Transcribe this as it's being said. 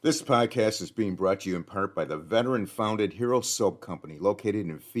This podcast is being brought to you in part by the veteran-founded Hero Soap Company located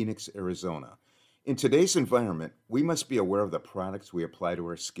in Phoenix, Arizona. In today's environment, we must be aware of the products we apply to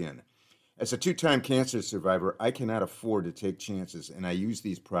our skin. As a two-time cancer survivor, I cannot afford to take chances, and I use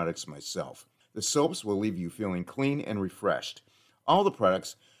these products myself. The soaps will leave you feeling clean and refreshed. All the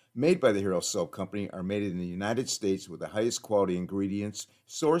products made by the Hero Soap Company are made in the United States with the highest quality ingredients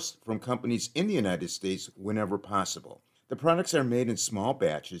sourced from companies in the United States whenever possible. The products are made in small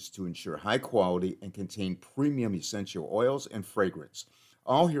batches to ensure high quality and contain premium essential oils and fragrance.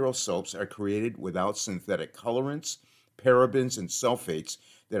 All Hero soaps are created without synthetic colorants, parabens, and sulfates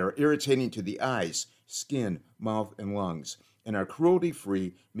that are irritating to the eyes, skin, mouth, and lungs, and are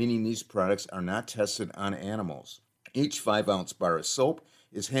cruelty-free, meaning these products are not tested on animals. Each 5-ounce bar of soap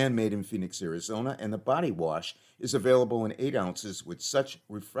is handmade in Phoenix, Arizona, and the body wash is available in 8 ounces with such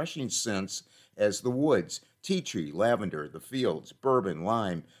refreshing scents as the woods, tea tree, lavender, the fields, bourbon,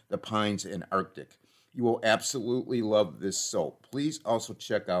 lime, the pines, and Arctic. You will absolutely love this soap. Please also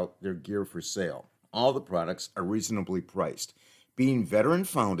check out their gear for sale. All the products are reasonably priced. Being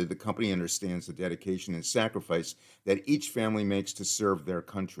veteran-founded, the company understands the dedication and sacrifice that each family makes to serve their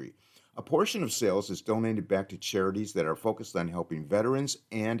country. A portion of sales is donated back to charities that are focused on helping veterans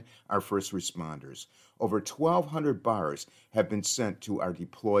and our first responders. Over 1,200 bars have been sent to our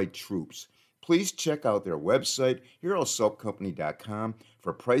deployed troops. Please check out their website, herosoapcompany.com,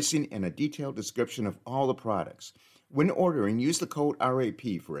 for pricing and a detailed description of all the products. When ordering, use the code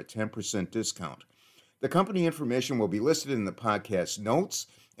RAP for a 10% discount. The company information will be listed in the podcast notes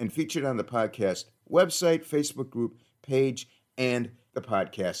and featured on the podcast website, Facebook group, page, and the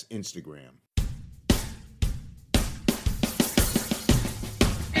podcast Instagram.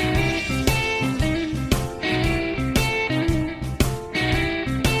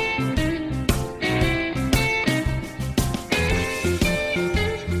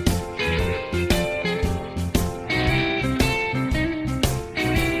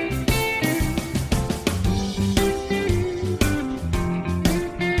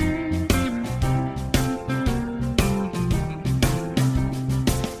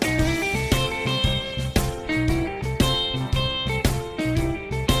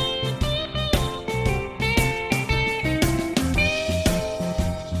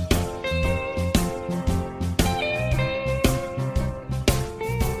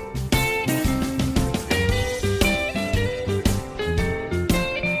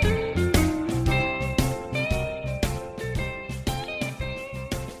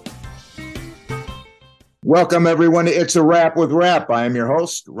 Welcome, everyone. It's a Wrap with Rap. I am your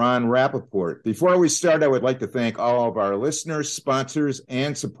host, Ron Rappaport. Before we start, I would like to thank all of our listeners, sponsors,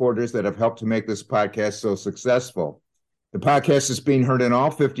 and supporters that have helped to make this podcast so successful. The podcast is being heard in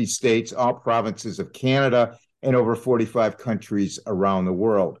all 50 states, all provinces of Canada, and over 45 countries around the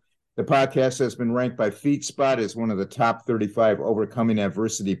world. The podcast has been ranked by FeedSpot as one of the top 35 overcoming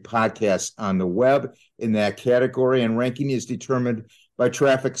adversity podcasts on the web in that category, and ranking is determined by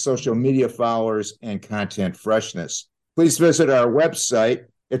traffic, social media followers, and content freshness. Please visit our website,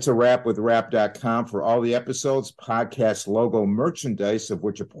 itsawrapwithrap.com, for all the episodes, podcast logo merchandise, of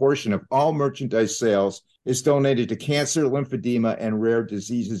which a portion of all merchandise sales is donated to cancer, lymphedema, and rare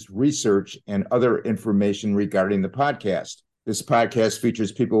diseases research and other information regarding the podcast. This podcast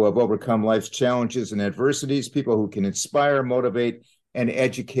features people who have overcome life's challenges and adversities, people who can inspire, motivate, and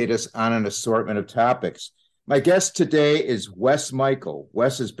educate us on an assortment of topics. My guest today is Wes Michael.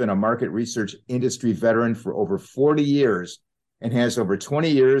 Wes has been a market research industry veteran for over 40 years and has over 20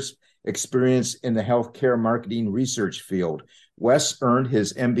 years experience in the healthcare marketing research field. Wes earned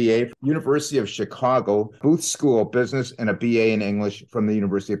his MBA from the University of Chicago, Booth School of Business, and a BA in English from the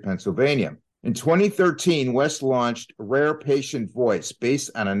University of Pennsylvania. In 2013, Wes launched Rare Patient Voice based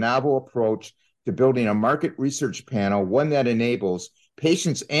on a novel approach to building a market research panel, one that enables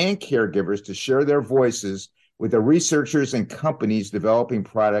patients and caregivers to share their voices with the researchers and companies developing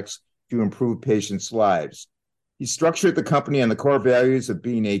products to improve patients' lives. He structured the company on the core values of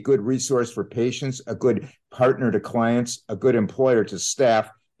being a good resource for patients, a good partner to clients, a good employer to staff,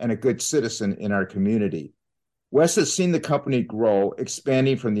 and a good citizen in our community. Wes has seen the company grow,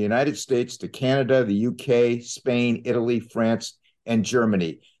 expanding from the United States to Canada, the UK, Spain, Italy, France, and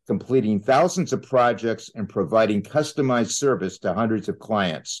Germany, completing thousands of projects and providing customized service to hundreds of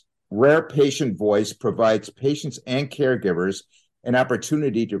clients. Rare Patient Voice provides patients and caregivers an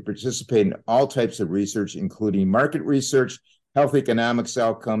opportunity to participate in all types of research, including market research, health economics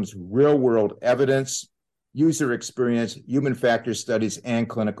outcomes, real-world evidence, user experience, human factor studies, and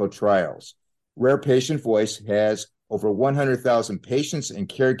clinical trials. Rare Patient Voice has over 100,000 patients and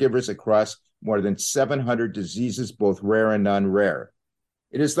caregivers across more than 700 diseases, both rare and non-rare.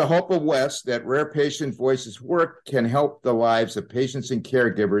 It is the hope of Wes that Rare Patient Voices work can help the lives of patients and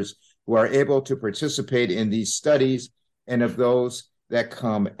caregivers who are able to participate in these studies and of those that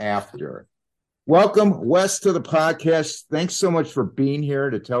come after. Welcome, Wes, to the podcast. Thanks so much for being here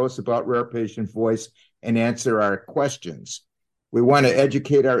to tell us about Rare Patient Voice and answer our questions. We want to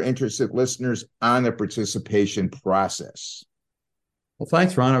educate our interested listeners on the participation process. Well,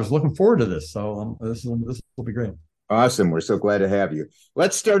 thanks, Ron. I was looking forward to this. So this will be great. Awesome. We're so glad to have you.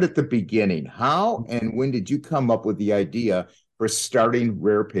 Let's start at the beginning. How and when did you come up with the idea for starting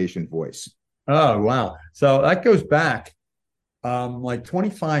Rare Patient Voice? Oh, wow. So that goes back like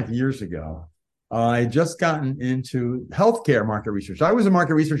 25 years ago. I had just gotten into healthcare market research. I was a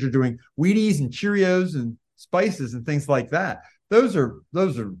market researcher doing Wheaties and Cheerios and spices and things like that. Those are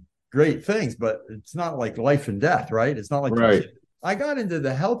great things, but it's not like life and death, right? It's not like right. I got into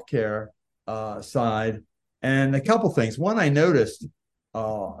the healthcare side. And a couple things. One, I noticed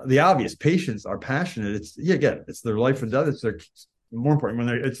the obvious: patients are passionate. It's their life and death. It's their more important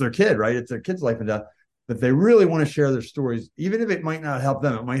it's their kid, right? It's their kid's life and death. But they really want to share their stories, even if it might not help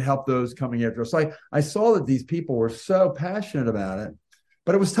them. It might help those coming after us. So I saw that these people were so passionate about it,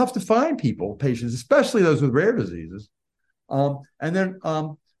 but it was tough to find patients, especially those with rare diseases. And then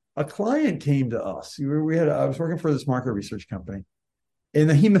a client came to us. I was working for this market research company in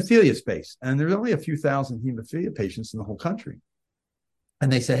the hemophilia space. And there's only a few thousand hemophilia patients in the whole country.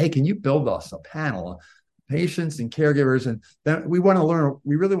 And they said, hey, can you build us a panel of patients and caregivers? And then we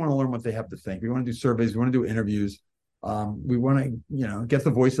really want to learn what they have to think. We want to do surveys. We want to do interviews. We want to, get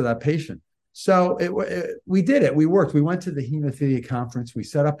the voice of that patient. So we did it. We worked. We went to the hemophilia conference. We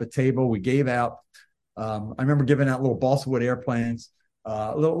set up a table. We gave out, I remember giving out little balsa wood airplanes,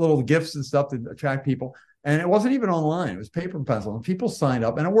 little gifts and stuff to attract people. And it wasn't even online. It was paper and pencil. And people signed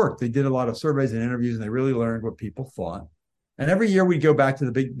up, and it worked. They did a lot of surveys and interviews, and they really learned what people thought. And every year we'd go back to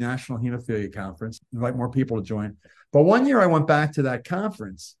the big National Hemophilia Conference, invite more people to join. But one year I went back to that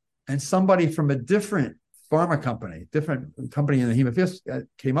conference, and somebody from a different pharma company, different company in the hemophilia,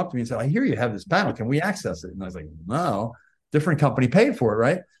 came up to me and said, I hear you have this panel. Can we access it? And I was like, no, different company paid for it,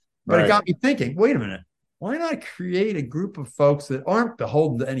 right? But It got me thinking, wait a minute. Why not create a group of folks that aren't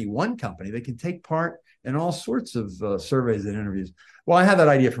beholden to any one company? They can take part in all sorts of surveys and interviews. Well, I had that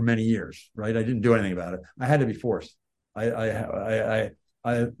idea for many years, right? I didn't do anything about it. I had to be forced. I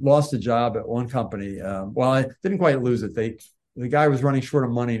lost a job at one company. Well, I didn't quite lose it. The guy was running short of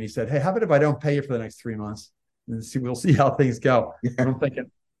money, and he said, hey, how about if I don't pay you for the next 3 months? And we'll see how things go. And I'm thinking,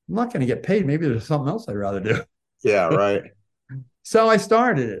 I'm not going to get paid. Maybe there's something else I'd rather do. Yeah, right. So I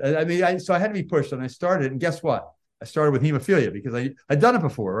started it. So I had to be pushed, and I started. And guess what? I started with hemophilia because I'd done it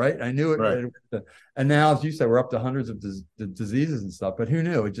before, right? I knew it. Right. And now, as you said, we're up to hundreds of diseases and stuff. But who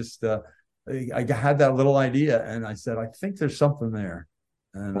knew? It just I had that little idea, and I said, I think there's something there.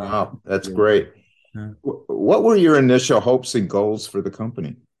 And, wow, that's great. Yeah. What were your initial hopes and goals for the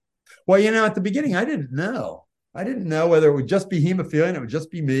company? Well, at the beginning, I didn't know. I didn't know whether it would just be hemophilia and it would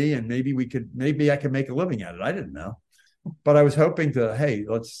just be me, and maybe I could make a living at it. I didn't know. But I was hoping to, hey,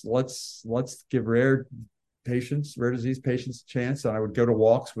 let's give rare disease patients a chance. And I would go to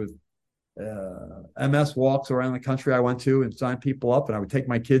walks with MS walks around the country I went to and sign people up. And I would take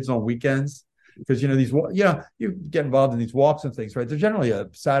my kids on weekends because, you get involved in these walks and things, right? They're generally a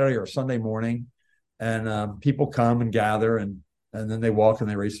Saturday or a Sunday morning, and people come and gather, and then they walk and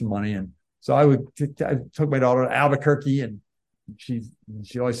they raise some money. And so I took my daughter to Albuquerque, and she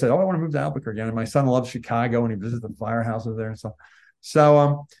always said, oh, I want to move to Albuquerque. And my son loves Chicago, and he visits the firehouses there and stuff.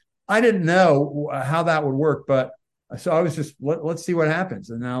 So I didn't know how that would work, but so I was just, let's see what happens.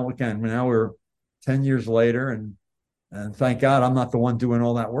 And now we're 10 years later, and thank God I'm not the one doing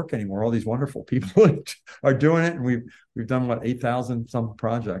all that work anymore. All these wonderful people are doing it, and we've done 8,000 some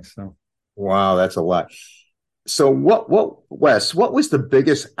projects. So wow, that's a lot. So Wes, what was the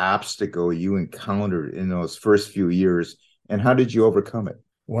biggest obstacle you encountered in those first few years, and how did you overcome it?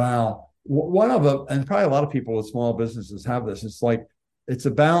 Wow. One of them, and probably a lot of people with small businesses have this, it's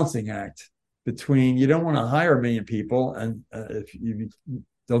a balancing act between, you don't want to hire a million people, and if you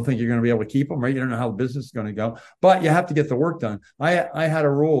don't think you're going to be able to keep them, right? You don't know how the business is going to go, but you have to get the work done. I had a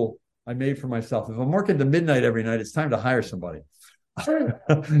rule I made for myself. If I'm working to midnight every night, it's time to hire somebody.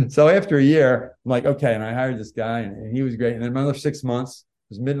 So after a year, I'm like, okay. And I hired this guy, and he was great. And then another 6 months,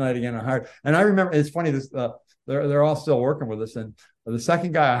 it was midnight again. I hired, and I remember, it's funny, they're all still working with us. And the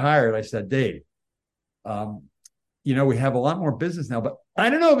second guy I hired, I said, Dave, we have a lot more business now, but I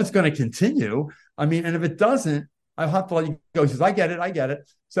don't know if it's going to continue. I mean, and if it doesn't, I'll have to let you go. He says, I get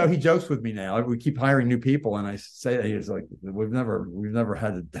it. So he jokes with me now. We keep hiring new people, and I say, he's like, we've never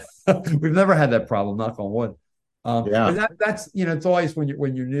had we've never had that problem, knock on wood. But Yeah. that's it's always when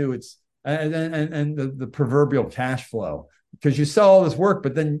you're new, it's and the proverbial cash flow, because you sell all this work,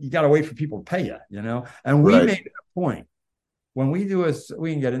 but then you got to wait for people to pay you. And we Right. made a point when we do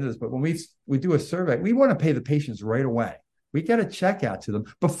we can get into this, but when we do a survey, we want to pay the patients right away. We get a check out to them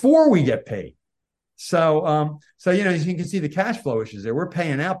before we get paid. So as you can see the cash flow issues there. We're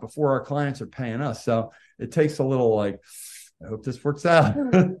paying out before our clients are paying us. So it takes a little I hope this works out.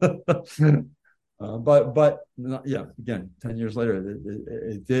 But yeah, again, 10 years later,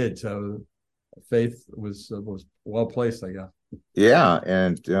 it did. So faith was well placed, I guess. Yeah,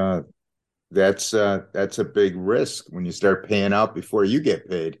 and that's a big risk when you start paying out before you get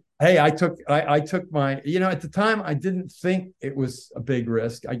paid. Hey, I took my at the time I didn't think it was a big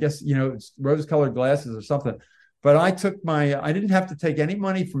risk. I guess it's rose-colored glasses or something. But I didn't have to take any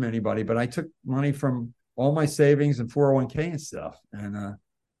money from anybody, but I took money from all my savings and 401k and stuff,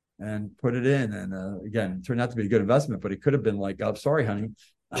 and put it in. And again, it turned out to be a good investment, but it could have been like, I'm sorry, honey.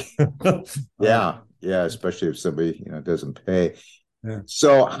 Yeah, especially if somebody doesn't pay. Yeah.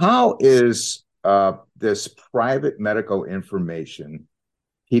 So how is this private medical information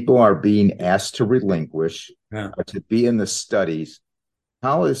people are being asked to relinquish to be in the studies?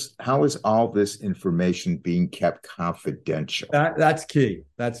 How is all this information being kept confidential? That's key.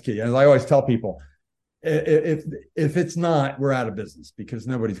 That's key. As I always tell people, if it's not, we're out of business, because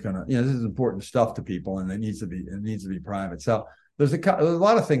nobody's gonna. This is important stuff to people, and it needs to be private. So there's a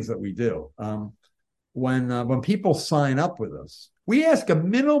lot of things that we do. When people sign up with us, we ask a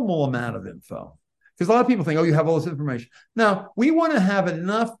minimal amount of info, because a lot of people think, oh, you have all this information. No, we want to have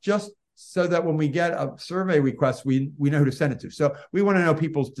enough just so that when we get a survey request, we know who to send it to. So we want to know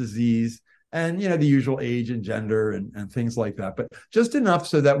people's disease and the usual age and gender and things like that, but just enough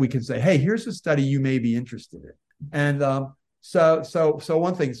so that we can say, hey, here's a study you may be interested in. And so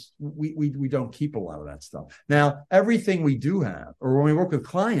one thing is we don't keep a lot of that stuff. Now, everything we do have, or when we work with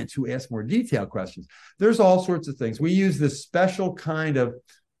clients who ask more detailed questions, there's all sorts of things. We use this special kind of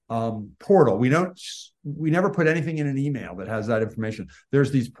portal. We never put anything in an email that has that information.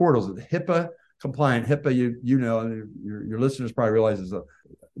 There's these portals, HIPAA compliant. HIPAA, your listeners probably realize, is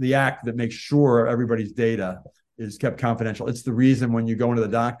the act that makes sure everybody's data is kept confidential. It's the reason when you go into the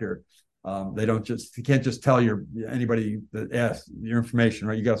doctor, you can't just tell anybody that asks your information,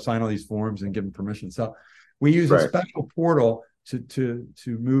 right? You got to sign all these forms and give them permission. So we use a special portal to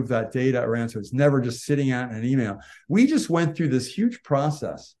move that data around, so it's never just sitting out in an email. We just went through this huge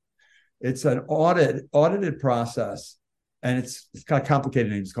process. It's an audited process, and it's got a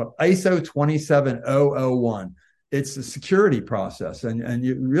complicated name. It's called ISO 27001. It's a security process, and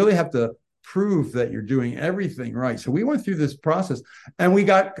you really have to prove that you're doing everything right. So we went through this process, and we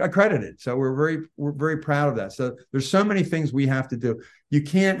got accredited. So we're very proud of that. So there's so many things we have to do.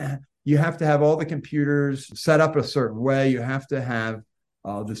 You have to have all the computers set up a certain way. You have to have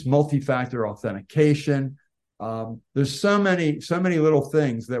this multi-factor authentication. There's so many little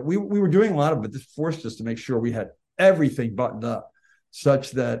things that we were doing a lot of it. This forced us to make sure we had everything buttoned up,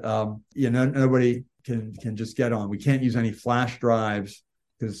 such that nobody can just get on. We can't use any flash drives,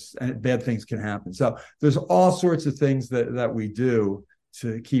 because bad things can happen. So there's all sorts of things that we do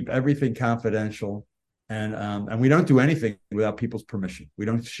to keep everything confidential. And we don't do anything without people's permission. We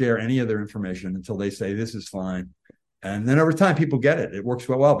don't share any of their information until they say this is fine. And then over time, people get it. It works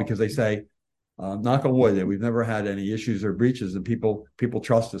well because they say, knock on wood, that we've never had any issues or breaches, and people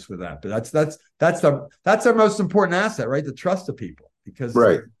trust us with that. But that's our most important asset, right? The trust of people, because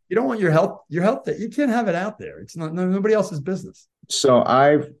you don't want your health that you can't have it out there. It's nobody else's business. So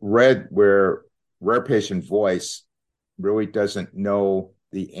I've read where Rare Patient Voice really doesn't know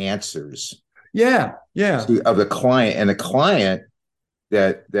the answers. Yeah. Of the client, and the client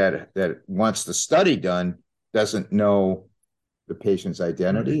that wants the study done doesn't know the patient's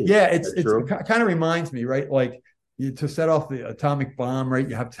identity. Yeah, it kind of reminds me, right? Like to set off the atomic bomb, right?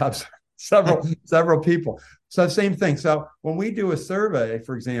 You have to have several people. So same thing. So when we do a survey,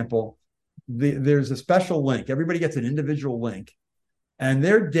 for example, there's a special link. Everybody gets an individual link, and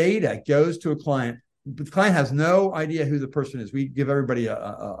their data goes to a client. The client has no idea who the person is. We give everybody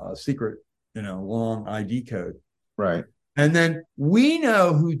a secret, long ID code. Right. And then we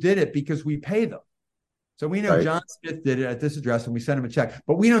know who did it because we pay them. So we know John Smith did it at this address, and we send him a check,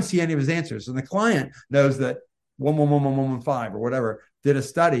 but we don't see any of his answers. And the client knows that 1111115 or whatever did a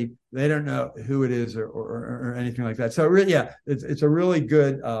study. They don't know who it is or anything like that. So really, it's a really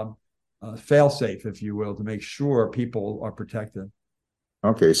good fail safe, if you will, to make sure people are protected.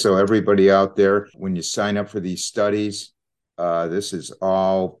 Okay. So everybody out there, when you sign up for these studies, this is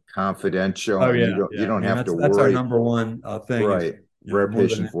all confidential. Oh, yeah. You don't have to worry. That's our number one thing. Right. Rare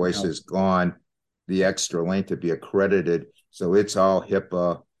Patient Voice is gone. the extra length to be accredited. So it's all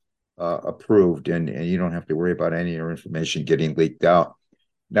HIPAA approved, and you don't have to worry about any of your information getting leaked out.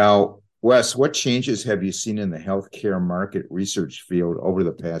 Now, Wes, what changes have you seen in the healthcare market research field over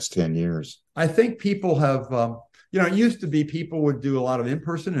the past 10 years? I think people have, it used to be people would do a lot of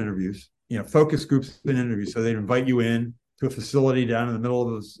in-person interviews, focus groups and interviews. So they'd invite you in to a facility down in the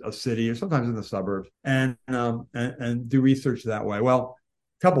middle of a city or sometimes in the suburbs and do research that way. Well,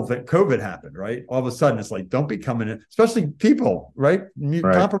 couple things, COVID happened, right? All of a sudden it's like, don't be coming in, especially people, right?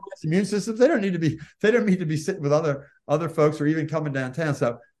 Compromised immune systems. They don't need to be sitting with other folks or even coming downtown.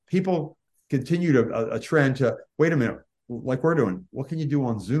 So people continued a trend to, wait a minute, like we're doing, what can you do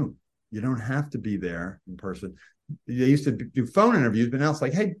on Zoom? You don't have to be there in person. They used to do phone interviews, but now it's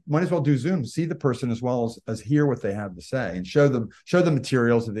like, hey, might as well do Zoom, see the person as well as hear what they have to say and show them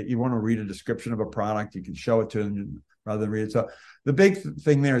materials. That you want to read a description of a product, you can show it to them rather than read it. So the big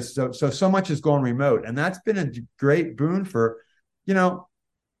thing there is so much has gone remote, and that's been a great boon for,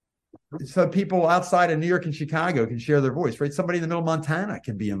 so people outside of New York and Chicago can share their voice, right? Somebody in the middle of Montana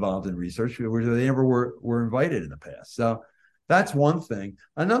can be involved in research where they never were invited in the past. So that's one thing.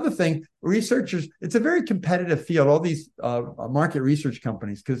 Another thing, researchers, it's a very competitive field, all these market research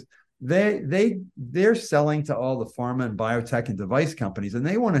companies, because they're selling to all the pharma and biotech and device companies, and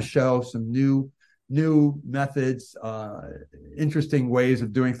they want to show some new methods, interesting ways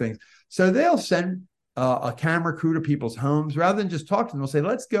of doing things. So they'll send a camera crew to people's homes rather than just talk to them. They'll say,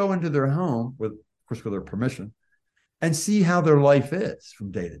 let's go into their home with their permission and see how their life is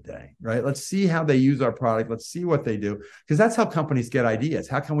from day to day, right? Let's see how they use our product. Let's see what they do, because that's how companies get ideas.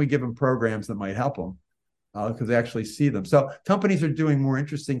 How can we give them programs that might help them? Because they actually see them. So companies are doing more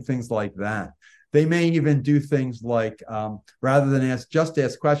interesting things like that. They may even do things like, rather than ask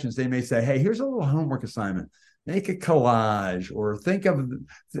questions, they may say, hey, here's a little homework assignment. Make a collage or think of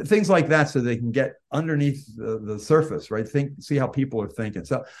things like that so they can get underneath the surface, right? See how people are thinking.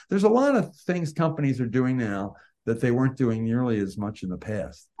 So there's a lot of things companies are doing now that they weren't doing nearly as much in the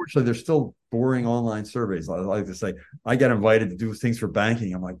past. Fortunately, there's still boring online surveys. I like to say, I get invited to do things for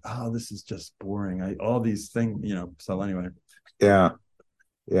banking. I'm like, oh, this is just boring. All these things, so anyway. Yeah.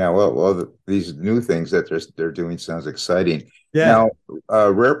 Yeah, well, these new things that they're doing sounds exciting. Yeah.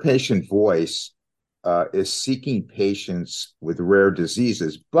 Now, Rare Patient Voice is seeking patients with rare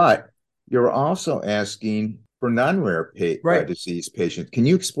diseases, but you're also asking for non-rare disease patients. Can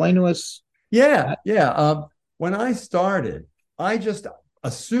you explain to us? Yeah. When I started, I just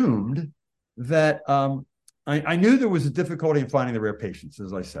assumed that I knew there was a difficulty in finding the rare patients,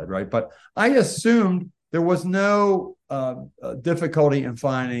 as I said, right? But I assumed there was no difficulty in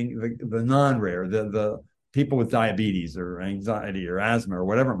finding the non-rare, the people with diabetes or anxiety or asthma or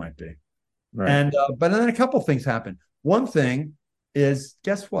whatever it might be. Right. And but then a couple of things happened. One thing is,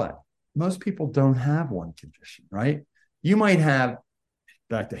 guess what? Most people don't have one condition, right? You might have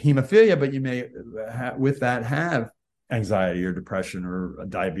back to hemophilia, but you may with that have anxiety or depression or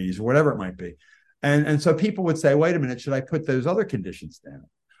diabetes or whatever it might be. And so people would say, wait a minute, should I put those other conditions down?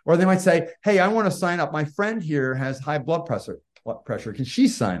 Or they might say, hey, I want to sign up. My friend here has high blood pressure. Can she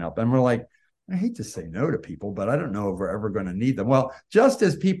sign up? And we're like, I hate to say no to people, but I don't know if we're ever going to need them. Well, just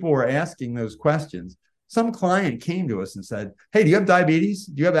as people were asking those questions, some client came to us and said, hey, do you have diabetes?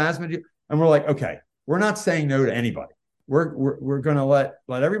 Do you have asthma? And we're like, okay, we're not saying no to anybody. We're going to let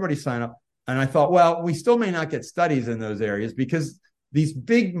everybody sign up. And I thought, well, we still may not get studies in those areas because these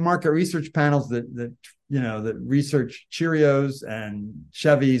big market research panels that research Cheerios and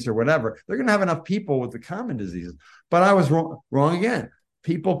Chevys or whatever, they're going to have enough people with the common diseases. But I was wrong again.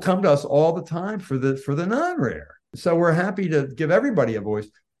 People come to us all the time for the non-rare. So we're happy to give everybody a voice.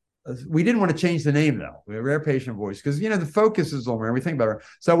 We didn't want to change the name, though. We have Rare Patient Voice because, the focus is on rare. We think about it.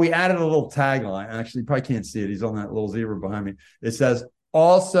 So we added a little tagline. Actually, you probably can't see it. He's on that little zebra behind me. It says,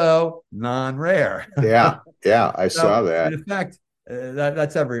 also non-rare. Yeah, I saw that. In fact,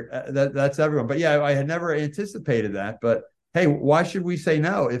 that's everyone. But yeah, I had never anticipated that. But hey, why should we say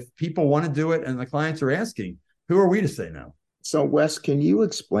no? If people want to do it and the clients are asking, who are we to say no? So, Wes, can you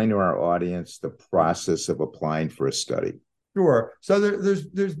explain to our audience the process of applying for a study? Sure. So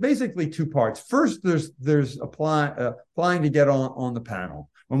there's basically two parts. First, there's applying to get on the panel.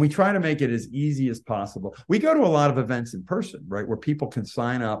 When we try to make it as easy as possible, we go to a lot of events in person, right, where people can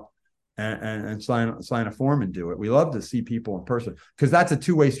sign up and sign a form and do it. We love to see people in person because that's a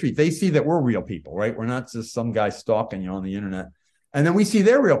two-way street. They see that we're real people, right? We're not just some guy stalking you on the internet. And then we see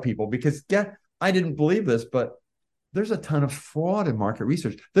they're real people because I didn't believe this, but there's a ton of fraud in market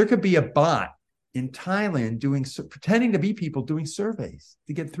research. There could be a bot in Thailand pretending to be people doing surveys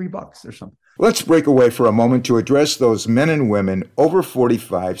to get $3 or something. Let's break away for a moment to address those men and women over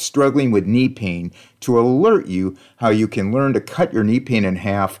 45 struggling with knee pain to alert you how you can learn to cut your knee pain in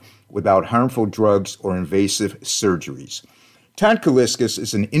half without harmful drugs or invasive surgeries. Todd Kaliskas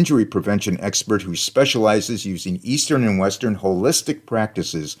is an injury prevention expert who specializes using Eastern and Western holistic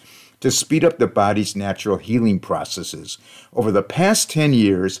practices to speed up the body's natural healing processes. Over the past 10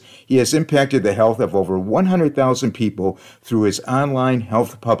 years, he has impacted the health of over 100,000 people through his online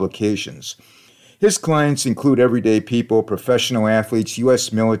health publications. His clients include everyday people, professional athletes,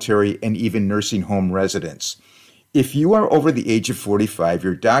 U.S. military, and even nursing home residents. If you are over the age of 45,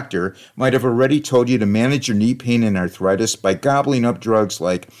 your doctor might have already told you to manage your knee pain and arthritis by gobbling up drugs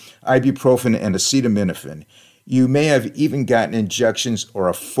like ibuprofen and acetaminophen. You may have even gotten injections or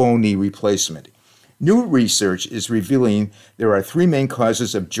a faux knee replacement. New research is revealing there are 3 main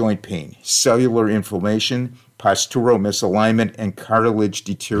causes of joint pain: cellular inflammation, postural misalignment, and cartilage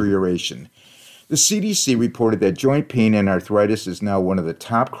deterioration. The CDC reported that joint pain and arthritis is now one of the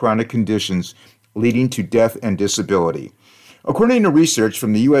top chronic conditions leading to death and disability. According to research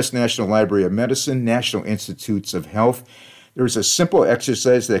from the U.S. National Library of Medicine, National Institutes of Health, there is a simple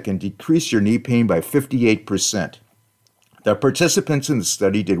exercise that can decrease your knee pain by 58%. The participants in the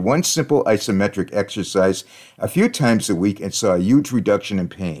study did one simple isometric exercise a few times a week and saw a huge reduction in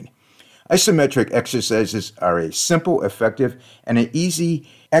pain. Isometric exercises are a simple, effective, and an easy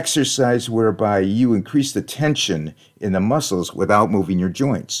exercise whereby you increase the tension in the muscles without moving your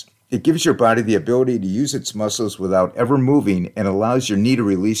joints. It gives your body the ability to use its muscles without ever moving and allows your knee to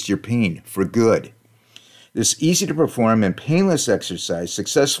release your pain for good. This easy-to-perform and painless exercise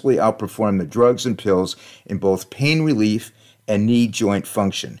successfully outperformed the drugs and pills in both pain relief and knee joint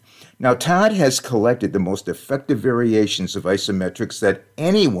function. Now, Todd has collected the most effective variations of isometrics that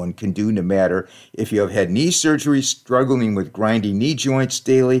anyone can do, no matter if you have had knee surgery, struggling with grinding knee joints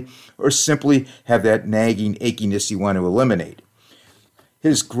daily, or simply have that nagging achiness you want to eliminate.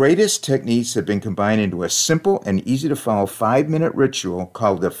 His greatest techniques have been combined into a simple and easy-to-follow 5-minute ritual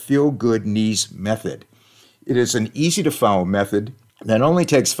called the Feel Good Knees Method. It is an easy-to-follow method that only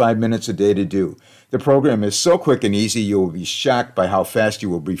takes 5 minutes a day to do. The program is so quick and easy, you will be shocked by how fast you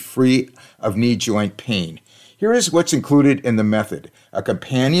will be free of knee joint pain. Here is what's included in the method: a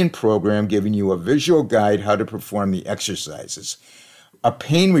companion program giving you a visual guide how to perform the exercises, a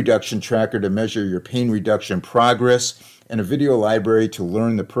pain reduction tracker to measure your pain reduction progress, and a video library to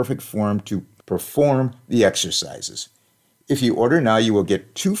learn the perfect form to perform the exercises. If you order now, you will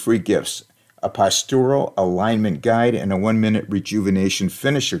get 2 free gifts: a postural alignment guide and a 1-minute rejuvenation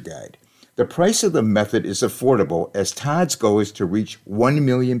finisher guide. The price of the method is affordable, as Todd's goal is to reach 1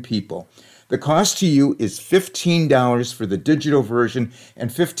 million people. The cost to you is $15 for the digital version and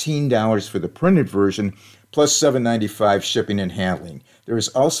 $15 for the printed version, plus $7.95 shipping and handling. There is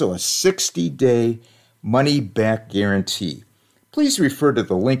also a 60-day money-back guarantee. Please refer to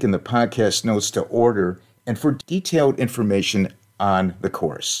the link in the podcast notes to order and for detailed information on the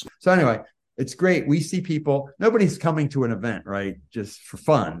course. So anyway, it's great. We see people, nobody's coming to an event, right, just for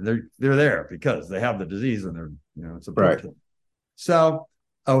fun. They're there because they have the disease and they're, it's a right. So,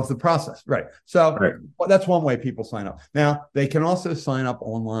 it's the process, right? So Well, that's one way people sign up. Now, they can also sign up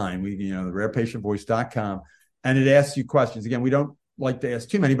online. The rarepatientvoice.com, and it asks you questions. Again, we don't like to ask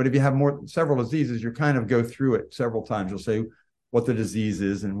too many, but if you have several diseases, you kind of go through it several times. You'll say what the disease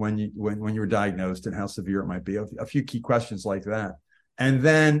is and when you were diagnosed and how severe it might be. A few key questions like that. And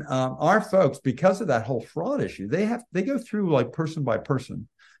then our folks, because of that whole fraud issue, they go through like person by person,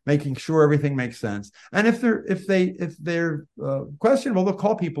 making sure everything makes sense. And if they're questionable, they'll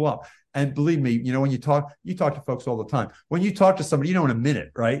call people up. And believe me, when you talk to folks all the time. When you talk to somebody, you know in a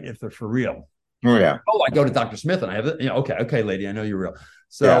minute, right, if they're for real. Oh yeah. Oh, I go to Dr. Smith and I have it. Okay, lady, I know you're real.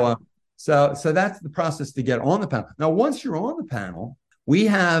 So so that's the process to get on the panel. Now, once you're on the panel, we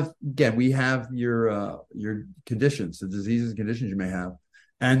have your conditions, the diseases and conditions you may have.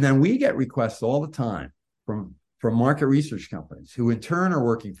 And then we get requests all the time from market research companies who in turn are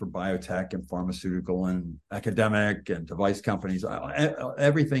working for biotech and pharmaceutical and academic and device companies,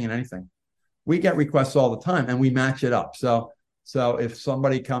 everything and anything. We get requests all the time and we match it up. So if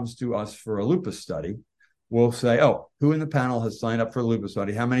somebody comes to us for a lupus study, we'll say, who in the panel has signed up for a lupus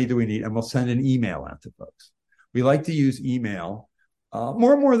study? How many do we need? And we'll send an email out to folks. We like to use email.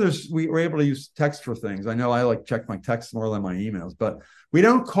 More and more, we're able to use text for things. I know I like check my texts more than my emails, but we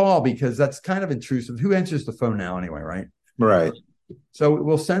don't call because that's kind of intrusive. Who answers the phone now anyway, right? Right. So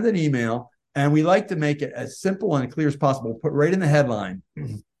we'll send an email, and we like to make it as simple and clear as possible. Put right in the headline,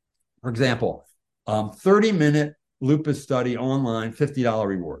 for example, 30-minute lupus study online, $50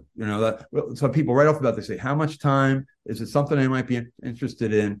 reward. So people right off the bat, they say, how much time? Is it something I might be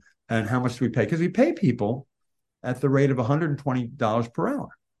interested in? And how much do we pay? Because we pay people at the rate of $120 per hour.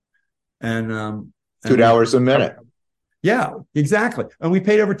 And $2 a minute. Yeah, exactly. And we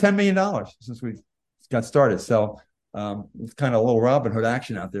paid over $10 million since we got started. So it's kind of a little Robin Hood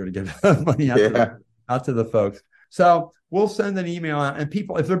action out there to get money out to the folks. So we'll send an email out, and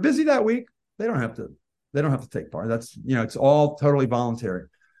people, if they're busy that week, they don't have to take part. That's, it's all totally voluntary.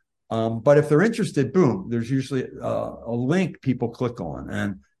 But if they're interested, boom, there's usually a link people click on.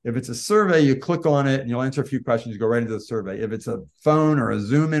 And if it's a survey, you click on it and you'll answer a few questions, you go right into the survey. If it's a phone or a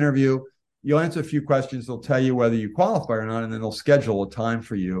Zoom interview, you'll answer a few questions. They'll tell you whether you qualify or not, and then they'll schedule a time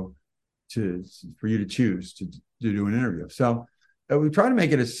for you to choose to do an interview. So we try to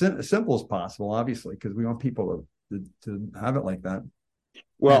make it as simple as possible, obviously, because we want people to have it like that.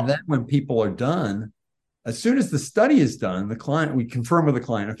 Well, and then when people are done, as soon as the study is done, we confirm with the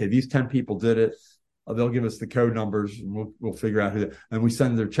client, okay, these 10 people did it. They'll give us the code numbers, and we'll figure out who. And we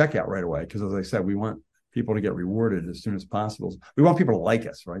send their checkout right away, because as I said, we want people to get rewarded as soon as possible. We want people to like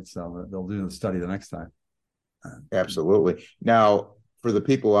us, right? So they'll do the study the next time. Absolutely. Now, for the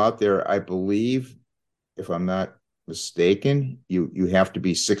people out there, I believe, if I'm not mistaken, you have to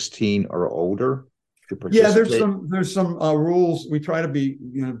be 16 or older to participate. Yeah, there's some rules. We try to be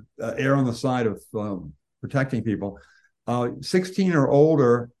err on the side of protecting people. 16 or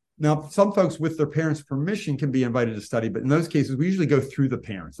older. Now, some folks with their parents' permission can be invited to study, but in those cases, we usually go through the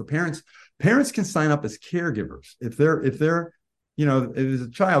parents. The parents can sign up as caregivers. If they're if as a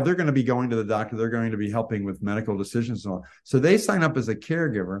child, they're going to be going to the doctor, they're going to be helping with medical decisions and all. So they sign up as a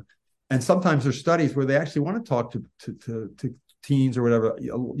caregiver. And sometimes there's studies where they actually want to talk to teens or whatever,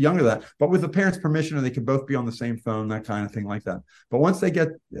 younger than that, but with the parents' permission, or they can both be on the same phone, that kind of thing like that. But once they get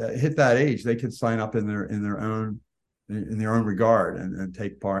hit that age, they can sign up in their own regard and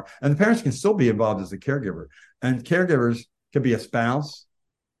take part. And the parents can still be involved as a caregiver. And caregivers could be a spouse.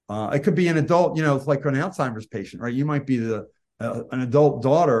 It could be an adult, it's like an Alzheimer's patient, right? You might be an adult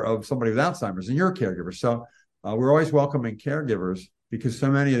daughter of somebody with Alzheimer's, and you're a caregiver. So we're always welcoming caregivers, because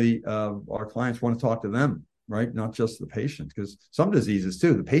so many of our clients want to talk to them, right? Not just the patient, because some diseases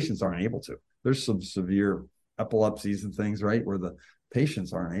too, the patients aren't able to. There's some severe epilepsies and things, right, where the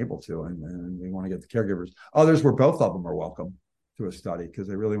patients aren't able to, and we want to get the caregivers. Others where both of them are welcome to a study, because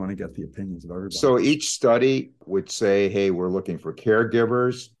they really want to get the opinions of everybody. So each study would say, hey, we're looking for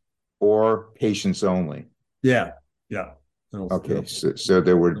caregivers or patients only. Yeah. Okay, so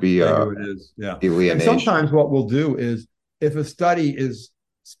there would be alienation. And sometimes what we'll do is, if a study is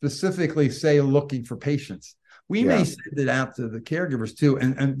specifically, say, looking for patients, we may send it out to the caregivers too,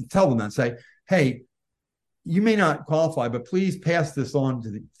 and tell them that, say, hey, you may not qualify, but please pass this on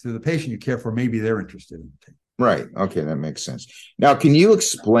to the patient you care for. Maybe they're interested in it. Right. Okay, that makes sense. Now, can you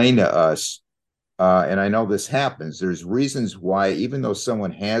explain to us, and I know this happens, there's reasons why, even though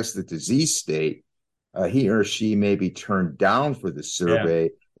someone has the disease state, he or she may be turned down for the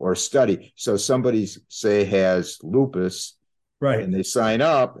survey or study. So somebody, say, has lupus, right, and they sign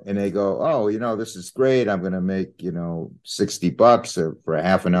up and they go, oh, this is great. I'm going to make, $60 for a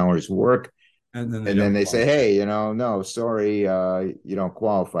half an hour's work. And then they say, hey, no, sorry, you don't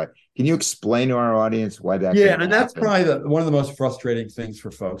qualify. Can you explain to our audience why that? Yeah, and that's probably one of the most frustrating things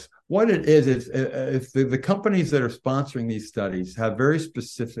for folks. What it is if the companies that are sponsoring these studies have very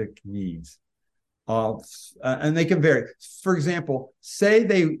specific needs, and they can vary. For example,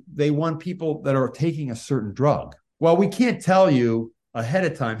 say they want people that are taking a certain drug. Well, we can't tell you ahead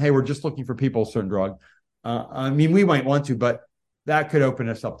of time, hey, we're just looking for people with a certain drug. We might want to, but that could open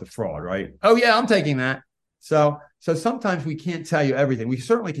us up to fraud, right? Oh, yeah, I'm taking that. So sometimes we can't tell you everything. We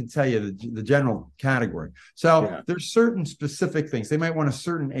certainly can tell you the general category. So there's certain specific things. They might want a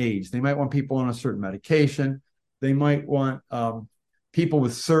certain age. They might want people on a certain medication. They might want people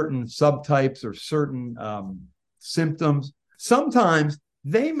with certain subtypes or certain symptoms. Sometimes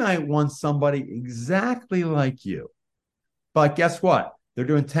they might want somebody exactly like you. But guess what? They're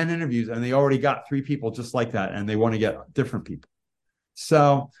doing 10 interviews and they already got 3 people just like that, and they want to get different people.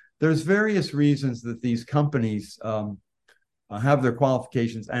 So there's various reasons that these companies have their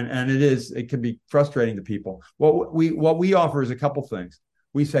qualifications, and it can be frustrating to people. What we offer is a couple things.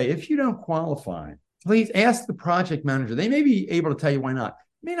 We say, if you don't qualify, please ask the project manager. They may be able to tell you why not.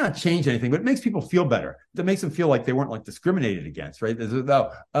 It may not change anything, but it makes people feel better. It makes them feel like they weren't discriminated against, right?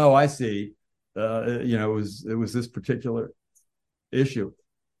 I see. It was this particular issue.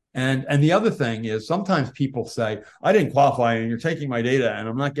 And the other thing is, sometimes people say, I didn't qualify and you're taking my data and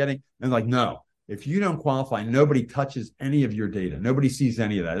I'm not getting, and no, if you don't qualify, nobody touches any of your data. Nobody sees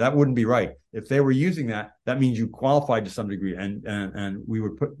any of that. That wouldn't be right. If they were using that, that means you qualified to some degree, and we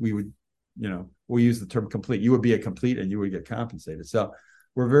would, we'll use the term complete. You would be a complete, and you would get compensated. So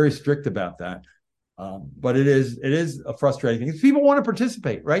we're very strict about that. But it is a frustrating thing. People want to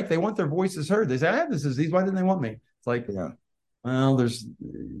participate, right? They want their voices heard. They say, I have this disease. Why didn't they want me? It's like, well,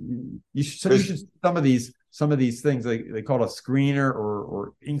 you should some of these things they call it a screener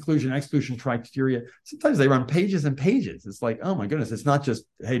or inclusion exclusion criteria. Sometimes they run pages and pages. It's like, oh my goodness, it's not just,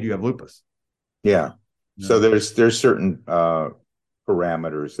 hey, do you have lupus? Yeah. So there's certain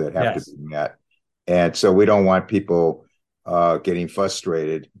parameters that have to be met, and so we don't want people getting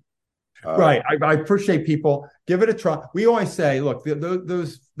frustrated. Right. I appreciate people. Give it a try. We always say, look,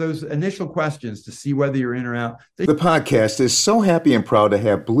 those initial questions to see whether you're in or out. The podcast is so happy and proud to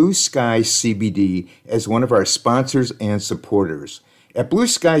have Blue Sky CBD as one of our sponsors and supporters. At Blue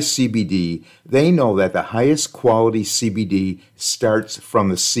Sky CBD, they know that the highest quality CBD starts from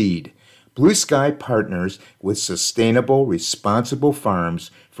the seed. Blue Sky partners with sustainable, responsible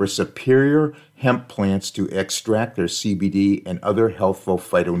farms for superior hemp plants to extract their CBD and other healthful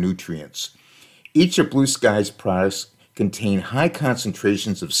phytonutrients. Each of Blue Sky's products contain high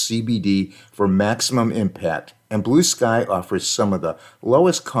concentrations of CBD for maximum impact, and Blue Sky offers some of the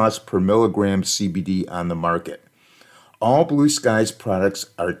lowest cost per milligram CBD on the market. All Blue Sky's products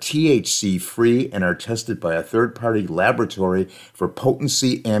are THC-free and are tested by a third-party laboratory for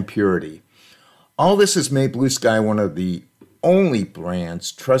potency and purity. All this has made Blue Sky one of the only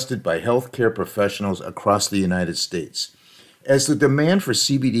brands trusted by healthcare professionals across the United States. As the demand for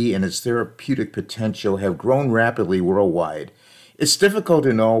CBD and its therapeutic potential have grown rapidly worldwide, it's difficult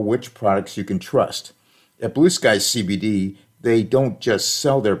to know which products you can trust. At Blue Sky CBD, they don't just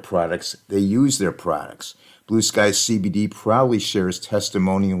sell their products, they use their products. Blue Sky CBD proudly shares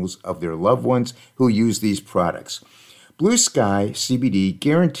testimonials of their loved ones who use these products. Blue Sky CBD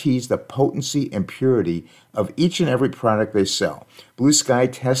guarantees the potency and purity of each and every product they sell. Blue Sky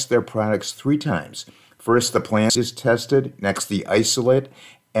tests their products 3 times. First, the plant is tested, next the isolate,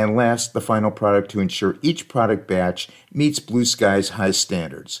 and last, the final product to ensure each product batch meets Blue Sky's high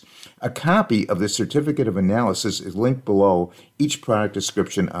standards. A copy of the certificate of analysis is linked below each product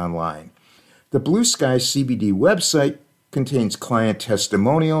description online. The Blue Sky CBD website contains client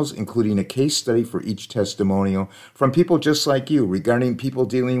testimonials, including a case study for each testimonial from people just like you regarding people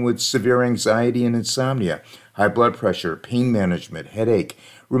dealing with severe anxiety and insomnia, high blood pressure, pain management, headache,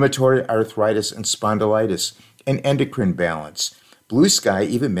 rheumatoid arthritis and spondylitis, and endocrine balance. Blue Sky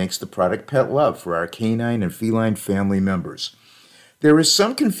even makes the product Pet Love for our canine and feline family members. There is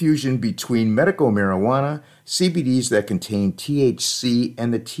some confusion between medical marijuana, CBDs that contain THC,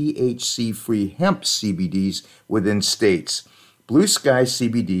 and the THC-free hemp CBDs within states. Blue Sky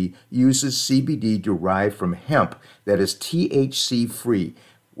CBD uses CBD derived from hemp that is THC-free,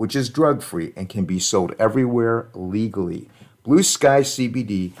 which is drug-free and can be sold everywhere legally. Blue Sky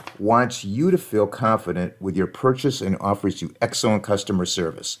CBD wants you to feel confident with your purchase and offers you excellent customer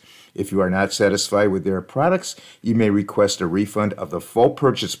service. If you are not satisfied with their products, you may request a refund of the full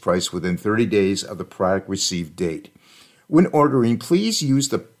purchase price within 30 days of the product received date. When ordering, please use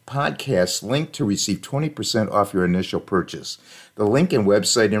the podcast link to receive 20% off your initial purchase. The link and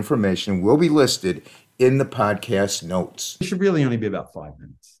website information will be listed in the podcast notes. It should really only be about 5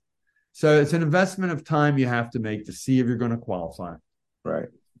 minutes. So it's an investment of time you have to make to see if you're going to qualify. Right.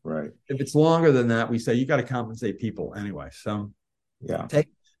 If it's longer than that, we say you got to compensate people anyway. So yeah,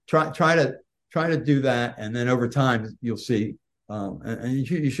 try to do that, and then over time you'll see. And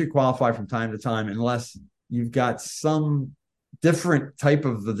you should qualify from time to time, unless you've got some different type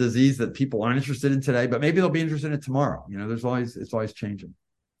of the disease that people aren't interested in today, but maybe they'll be interested in it tomorrow. It's always changing.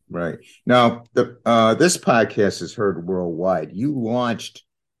 Right. Now, this podcast is heard worldwide. You launched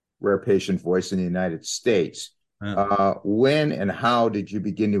Rare Patient Voice in the United States. When and how did you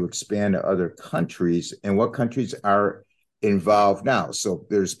begin to expand to other countries, and what countries are involved now? So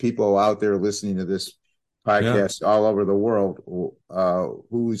there's people out there listening to this podcast all over the world.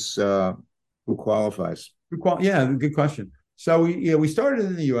 Who qualifies? Good question. So we started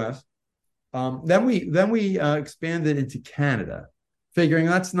in the U.S. Then we expanded into Canada, figuring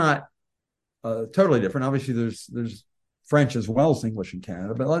that's not totally different. Obviously, there's French as well as English in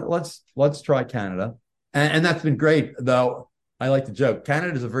Canada, but let's try Canada, and that's been great. Though I like to joke,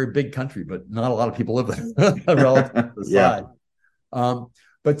 Canada is a very big country, but not a lot of people live there relative to the size.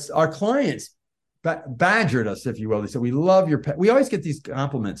 But our clients badgered us, if you will. They said, "We love your we always get these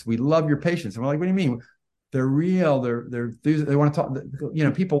compliments. We love your patients." And we're like, "What do you mean?" They're real. They want to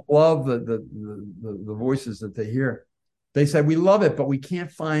talk. People love the voices that they hear. they said, we love it, but we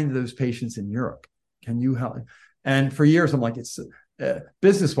can't find those patients in Europe. Can you help? And for years, I'm like, it's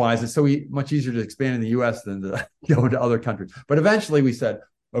business-wise, it's so much easier to expand in the US than to go into other countries. But eventually we said,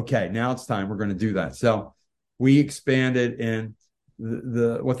 okay, now it's time. We're going to do that. So we expanded in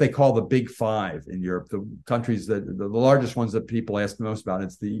the what they call the big five in Europe, the countries that the largest ones that people ask the most about.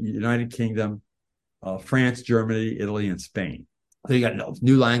 It's the United Kingdom, France, Germany, Italy, and Spain. So you got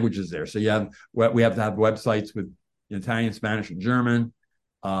new languages there. So we have to have websites with Italian, Spanish, and German,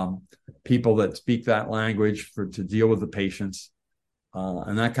 people that speak that language to deal with the patients,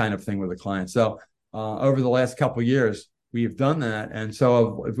 and that kind of thing with the clients. So over the last couple of years, we've done that. And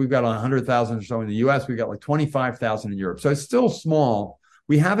so if we've got 100,000 or so in the US, we've got like 25,000 in Europe. So it's still small.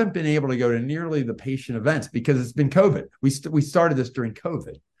 We haven't been able to go to nearly the patient events because it's been COVID. We started this during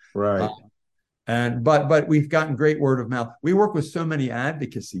COVID. Right. But we've gotten great word of mouth. We work with so many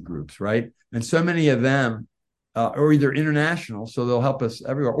advocacy groups, right? And so many of them are either international, so they'll help us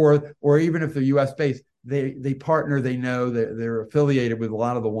everywhere, or even if they're US based, they partner, they know that they're affiliated with a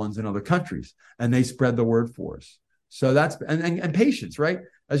lot of the ones in other countries, and they spread the word for us. So that's and patients, right?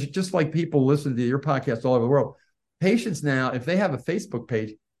 As just like people listen to your podcast all over the world, patients now, if they have a Facebook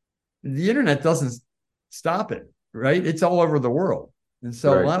page, the internet doesn't stop it, right? It's all over the world. And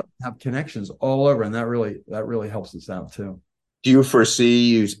so a lot of them have connections all over, and that really helps us out too. Do you foresee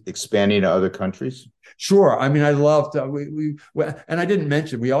you expanding to other countries? Sure. I mean, I love to, and I didn't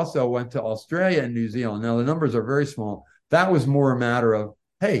mention, we also went to Australia and New Zealand. Now the numbers are very small. That was more a matter of,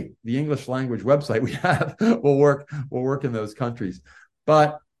 hey, the English language website we have will work in those countries.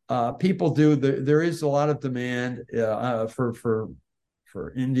 But people do, there is a lot of demand for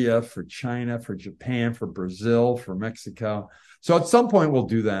India, for China, for Japan, for Brazil, for Mexico. So at some point we'll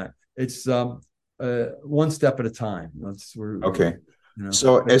do that. It's one step at a time. Okay.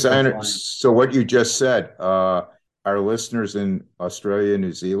 So what you just said, our listeners in Australia,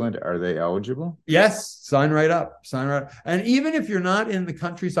 New Zealand, are they eligible? Yes, sign right up. And even if you're not in the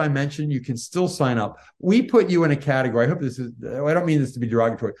countries I mentioned, you can still sign up. We put you in a category. I don't mean this to be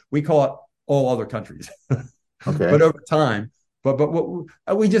derogatory. We call it all other countries. Okay. But over time, but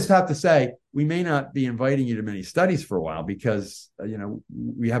what we just have to say, we may not be inviting you to many studies for a while because,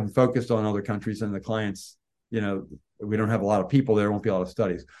 we haven't focused on other countries and the clients, we don't have a lot of people there. Won't be a lot of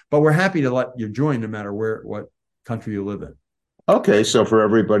studies, but we're happy to let you join no matter what country you live in. Okay, so for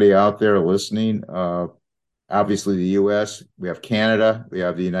everybody out there listening, obviously the US, we have Canada, we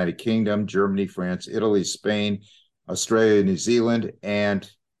have the United Kingdom, Germany, France, Italy, Spain, Australia, New Zealand, and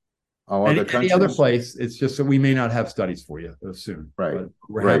all other countries. Any other place, it's just that we may not have studies for you soon. Right. But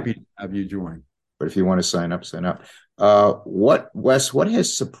we're happy to have you join. But if you want to sign up, sign up. What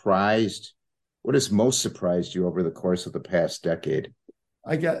has most surprised you over the course of the past decade?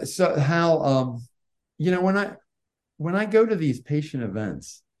 I guess so. How when I go to these patient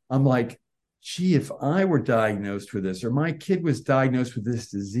events, I'm like, gee, if I were diagnosed with this or my kid was diagnosed with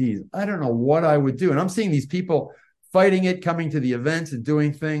this disease, I don't know what I would do. And I'm seeing these people fighting it, coming to the events and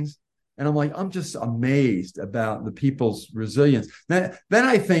doing things. And I'm like, I'm just amazed about the people's resilience. Then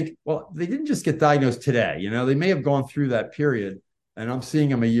I think, well, they didn't just get diagnosed today. They may have gone through that period and I'm seeing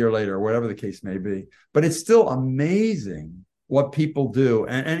them a year later or whatever the case may be. But it's still amazing what people do.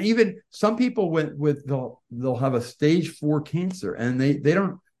 And even some people they'll have a stage 4 cancer and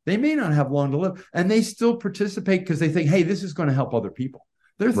they may not have long to live and they still participate because they think, hey, this is going to help other people.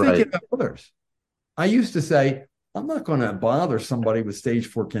 They're thinking about others. I used to say, I'm not going to bother somebody with stage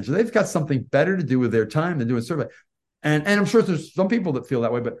 4 cancer. They've got something better to do with their time than doing survey. And I'm sure there's some people that feel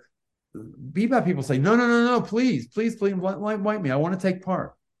that way, but BBAP people say, no, please, invite me. I want to take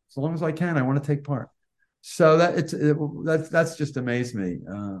part. As long as I can, I want to take part. So that's just amazed me,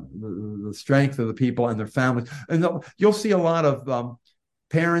 the strength of the people and their families. And you'll see a lot of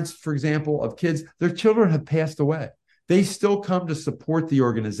parents, for example, of kids, their children have passed away. They still come to support the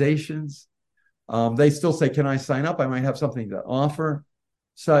organizations. They still say, can I sign up? I might have something to offer.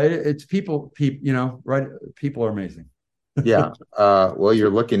 So it's people, right? People are amazing. Yeah. Well,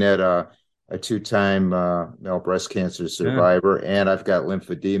 you're looking at a 2-time male breast cancer survivor, and I've got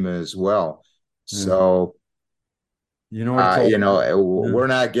lymphedema as well. So, we're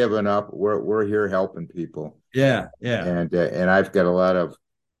not giving up. We're here helping people. Yeah. And I've got a lot of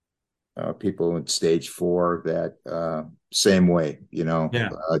people in stage 4 that same way. They're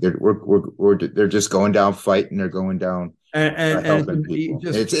just going down fighting. They're going down and helping people.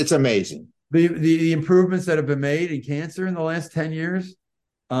 It's amazing. The improvements that have been made in cancer in the last 10 years.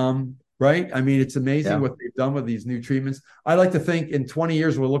 Right? I mean, it's amazing what they've done with these new treatments. I like to think in 20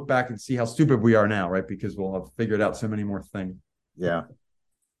 years, we'll look back and see how stupid we are now, right? Because we'll have figured out so many more things. Yeah.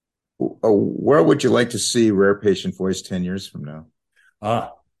 Where would you like to see Rare Patient Voice 10 years from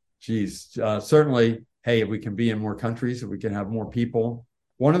now? Geez, certainly. Hey, if we can be in more countries, if we can have more people.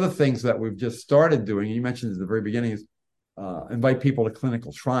 One of the things that we've just started doing, you mentioned at the very beginning, is invite people to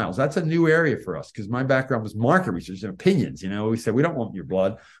clinical trials. That's a new area for us because my background was market research and opinions. We said we don't want your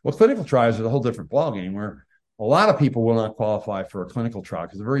blood. Well, clinical trials are a whole different ballgame where a lot of people will not qualify for a clinical trial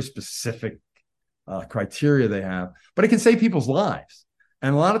because they're very specific criteria they have, but it can save people's lives.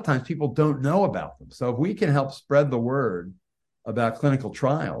 And a lot of times people don't know about them. So if we can help spread the word about clinical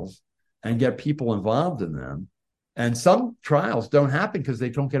trials and get people involved in them, and some trials don't happen because they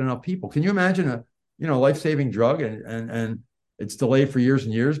don't get enough people. Can you imagine a life-saving drug and it's delayed for years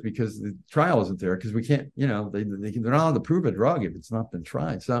and years because the trial isn't there because we can't, they're not allowed to prove a drug if it's not been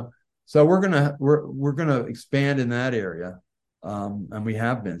tried. So we're gonna expand in that area, and we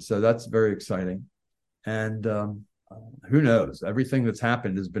have been. So that's very exciting. And who knows? Everything that's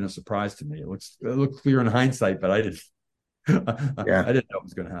happened has been a surprise to me. It looks clear in hindsight, but I didn't. Yeah. I didn't know it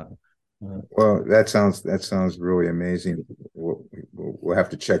was going to happen. Well, that sounds really amazing. We'll have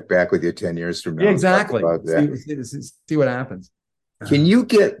to check back with you 10 years from now. Yeah, exactly. See what happens. Can you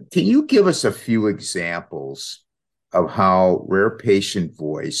give us a few examples of how Rare Patient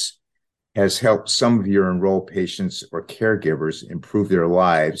Voice has helped some of your enrolled patients or caregivers improve their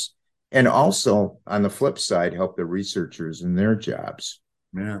lives, and also on the flip side, help the researchers in their jobs?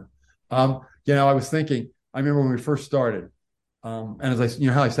 Yeah. I was thinking, I remember when we first started, and as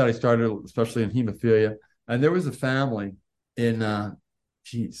how I said, I started especially in hemophilia, and there was a family in,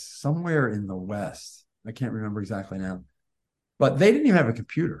 somewhere in the West. I can't remember exactly now, but they didn't even have a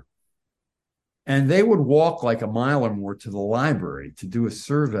computer. And they would walk like a mile or more to the library to do a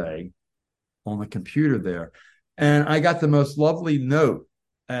survey on the computer there. And I got the most lovely note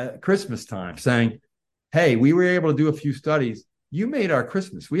at Christmas time saying, hey, we were able to do a few studies. You made our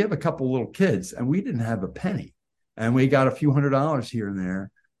Christmas. We have a couple little kids and we didn't have a penny. And we got a few $100s here and there.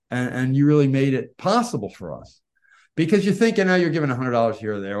 And you really made it possible for us. Because you're thinking, you're giving $100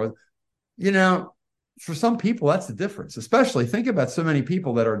 here or there. For some people, that's the difference. Especially think about so many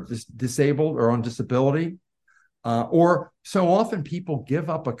people that are disabled or on disability. Or so often people give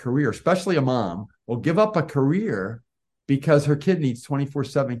up a career, especially a mom will give up a career because her kid needs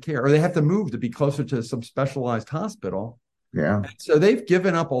 24/7 care, or they have to move to be closer to some specialized hospital. Yeah. And so they've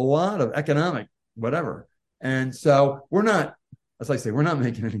given up a lot of economic whatever. And so we're not, as I say, we're not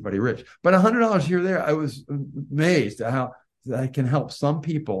making anybody rich, but $100 here or there, I was amazed at how that can help some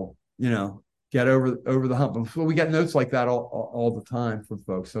people, get over the hump. So we get notes like that all the time from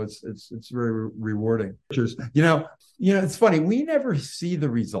folks. So it's very rewarding. It's funny. We never see the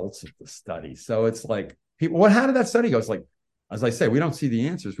results of the study. So it's like people, how did that study go? It's like, as I say, we don't see the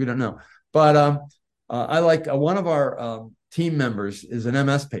answers. We don't know. But I like one of our team members is an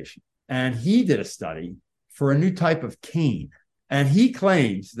MS patient, and he did a study for a new type of cane. And he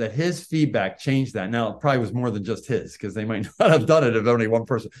claims that his feedback changed that. Now, it probably was more than just his, because they might not have done it if only one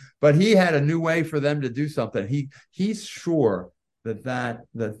person. But he had a new way for them to do something. He's sure that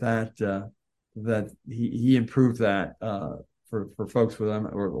he improved that for folks with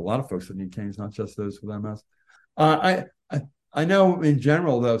MS, or a lot of folks that need canes, not just those with MS. I know in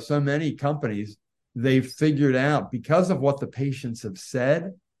general, though, so many companies, they've figured out, because of what the patients have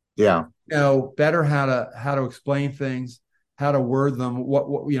said, better how to explain things, how to word them,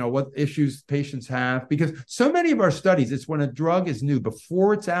 what issues patients have. Because so many of our studies, it's when a drug is new,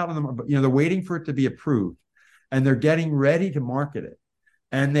 before it's out on them, they're waiting for it to be approved and they're getting ready to market it.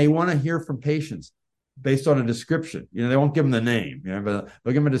 And they want to hear from patients based on a description. They won't give them the name, but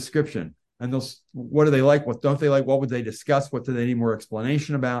they'll give them a description. And what do they like? What don't they like? What would they discuss? What do they need more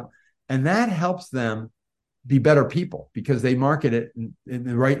explanation about? And that helps them be better people, because they market it in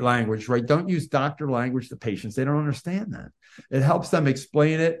the right language, right? Don't use doctor language to patients. They don't understand that. It helps them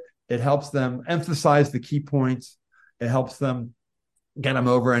explain it. It helps them emphasize the key points. It helps them get them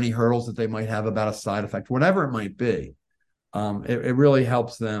over any hurdles that they might have about a side effect, whatever it might be. It really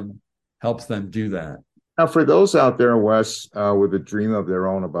helps them do that. Now, for those out there, Wes, with a dream of their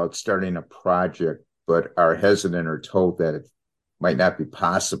own about starting a project, but are hesitant or told that it might not be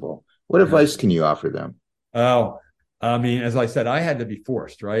possible, what advice can you offer them? Oh, I mean, as I said, I had to be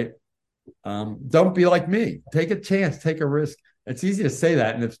forced, right? Don't be like me. Take a chance, take a risk. It's easy to say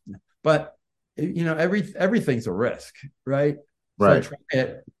that, but everything's a risk, right? Right. So try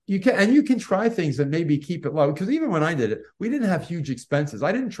it. You can try things and maybe keep it low. Because even when I did it, we didn't have huge expenses.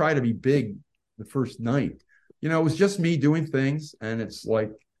 I didn't try to be big the first night. It was just me doing things, and it's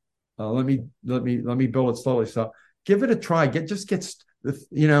like, let me build it slowly. So give it a try.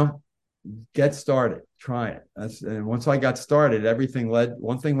 get started, try it. And once I got started,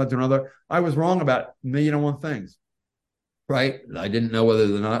 one thing led to another. I was wrong about 1,000,001 things, right? I didn't know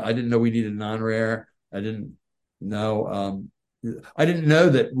I didn't know we needed non-rare. I didn't know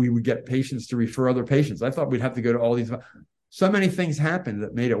that we would get patients to refer other patients. I thought we'd have to go to all these. So many things happened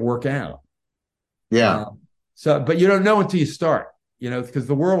that made it work out. Yeah. But you don't know until you start, because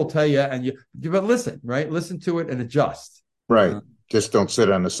the world will tell you, but listen, right? Listen to it and adjust. Right. Just don't sit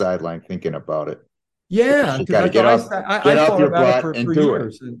on the sideline thinking about it. Yeah, You got to get off your butt and do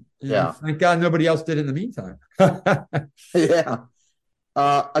years. it. And, thank God nobody else did it in the meantime. Yeah.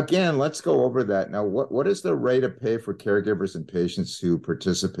 Again, let's go over that. Now, what is the rate of pay for caregivers and patients who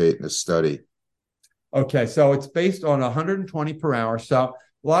participate in the study? Okay, so it's based on 120 per hour. So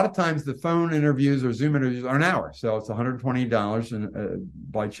a lot of times the phone interviews or Zoom interviews are an hour. So it's $120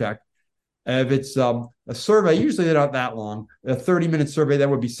 by check. If it's a survey, usually they're not that long. A 30-minute survey, that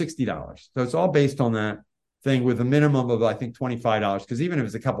would be $60. So it's all based on that thing with a minimum of, I think, $25. Because even if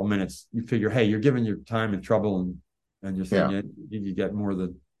it's a couple minutes, you figure, hey, you're giving your time and trouble, and you're saying you get more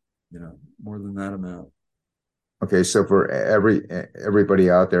than that amount. Okay, so for everybody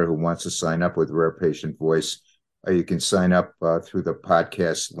out there who wants to sign up with Rare Patient Voice, you can sign up through the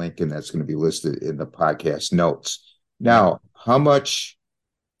podcast link, and that's going to be listed in the podcast notes. Now, how much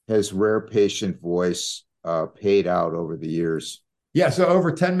has Rare Patient Voice paid out over the years? Yeah, so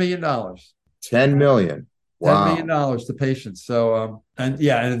over $10 million. $10 million. Wow. $10 million to patients. So, and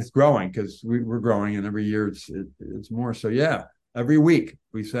it's growing because we're growing, and every year it's more. So yeah, every week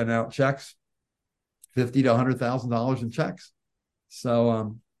we send out checks, $50,000 to $100,000 in checks.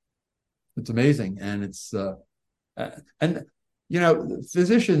 So it's amazing, and it's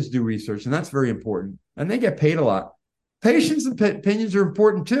physicians do research, and that's very important, and they get paid a lot. Patients' opinions are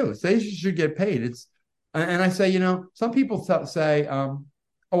important too. They should get paid. And I say, some people say,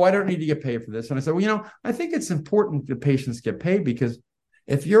 oh, I don't need to get paid for this. And I said, well, I think it's important that patients get paid, because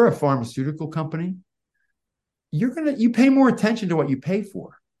if you're a pharmaceutical company, you pay more attention to what you pay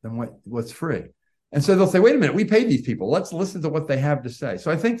for than what's free. And so they'll say, wait a minute, we paid these people. Let's listen to what they have to say.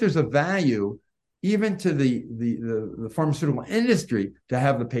 So I think there's a value even to the pharmaceutical industry to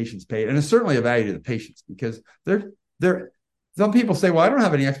have the patients paid. And it's certainly a value to the patients, because some people say, well, I don't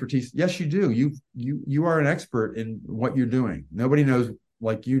have any expertise. Yes, you do. You are an expert in what you're doing. Nobody knows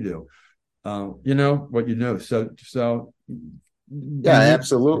like you do. You know what you know. So yeah,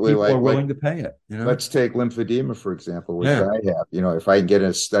 absolutely. People are willing to pay it. Let's take lymphedema, for example, which I have. If I can get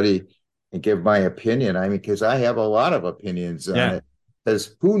a study and give my opinion, because I have a lot of opinions on it,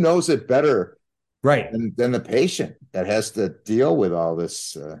 because who knows it better than the patient that has to deal with all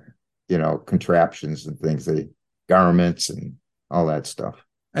this, contraptions and things, the garments and all that stuff.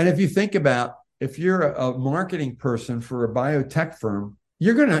 And if you think about, if you're a marketing person for a biotech firm,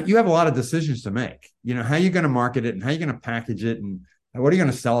 you have a lot of decisions to make. How you're going to market it, and how you're going to package it, and what are you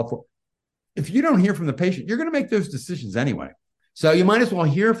going to sell it for. If you don't hear from the patient, you're going to make those decisions anyway. So you might as well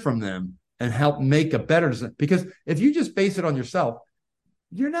hear from them and help make a better decision. Because if you just base it on yourself,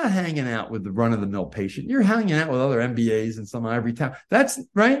 you're not hanging out with the run-of-the-mill patient. You're hanging out with other MBAs in some ivory town. That's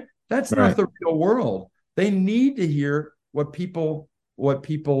right. That's not the real world. They need to hear what people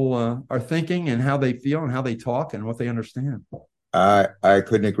are thinking, and how they feel, and how they talk, and what they understand. I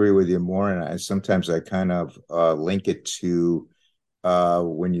couldn't agree with you more. And sometimes I kind of link it to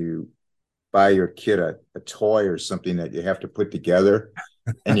when you buy your kid a toy or something that you have to put together,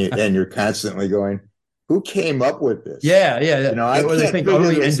 and you're constantly going, who came up with this? Yeah. I can't think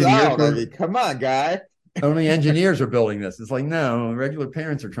only engineers. Come on, guy. Only engineers are building this. It's like, no, regular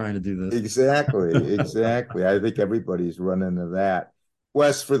parents are trying to do this. Exactly. I think everybody's running into that.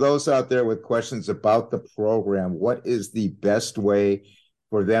 Wes, for those out there with questions about the program, what is the best way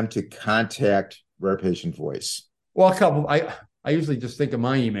for them to contact Rare Patient Voice? Well, a couple. I usually just think of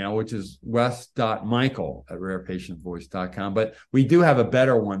my email, which is wes.michael@rarepatientvoice.com. But we do have a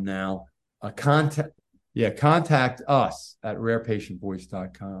better one now. Contact us at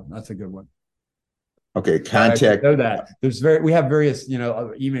rarepatientvoice.com. That's a good one. Okay, contact. I know that. We have various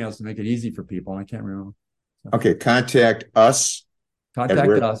emails to make it easy for people, and I can't remember. So. Okay, contact us.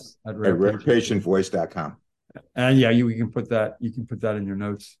 Contact us at rarepatientvoice.com. And you can put that in your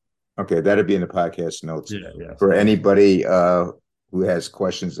notes. Okay, that'd be in the podcast notes. Yeah. For anybody who has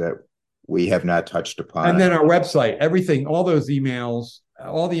questions that we have not touched upon. And then our website, everything, all those emails,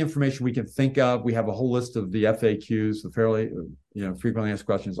 all the information we can think of. We have a whole list of the FAQs, the fairly frequently asked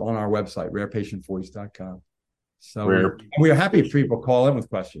questions, on our website, rarepatientvoice.com. So we're happy if people call in with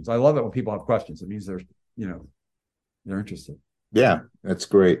questions. I love it when people have questions. It means they're interested. Yeah, that's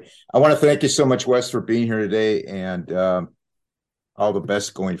great. I want to thank you so much, Wes, for being here today. And all the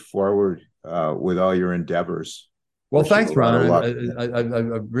best going forward with all your endeavors. Well, Wish you thanks, a lot of Ron. luck.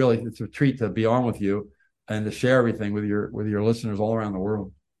 I really, it's a treat to be on with you and to share everything with your listeners all around the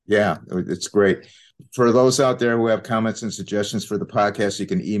world. Yeah, it's great. For those out there who have comments and suggestions for the podcast, you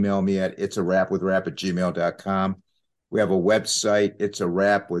can email me at itsarapwithrap@gmail.com. We have a website,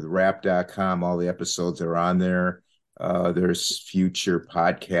 itsarapwithrap.com. All the episodes are on there. There's future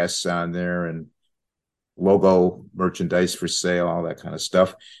podcasts on there and logo merchandise for sale, all that kind of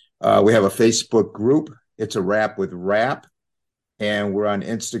stuff. We have a Facebook group, It's a Rap with Rap. And we're on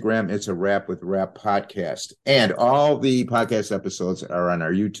Instagram. It's a Rap with Rap podcast. And all the podcast episodes are on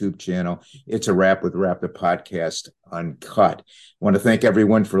our YouTube channel. It's a Rap with Rap, the podcast uncut. I want to thank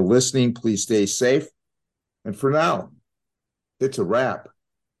everyone for listening. Please stay safe. And for now, it's a wrap.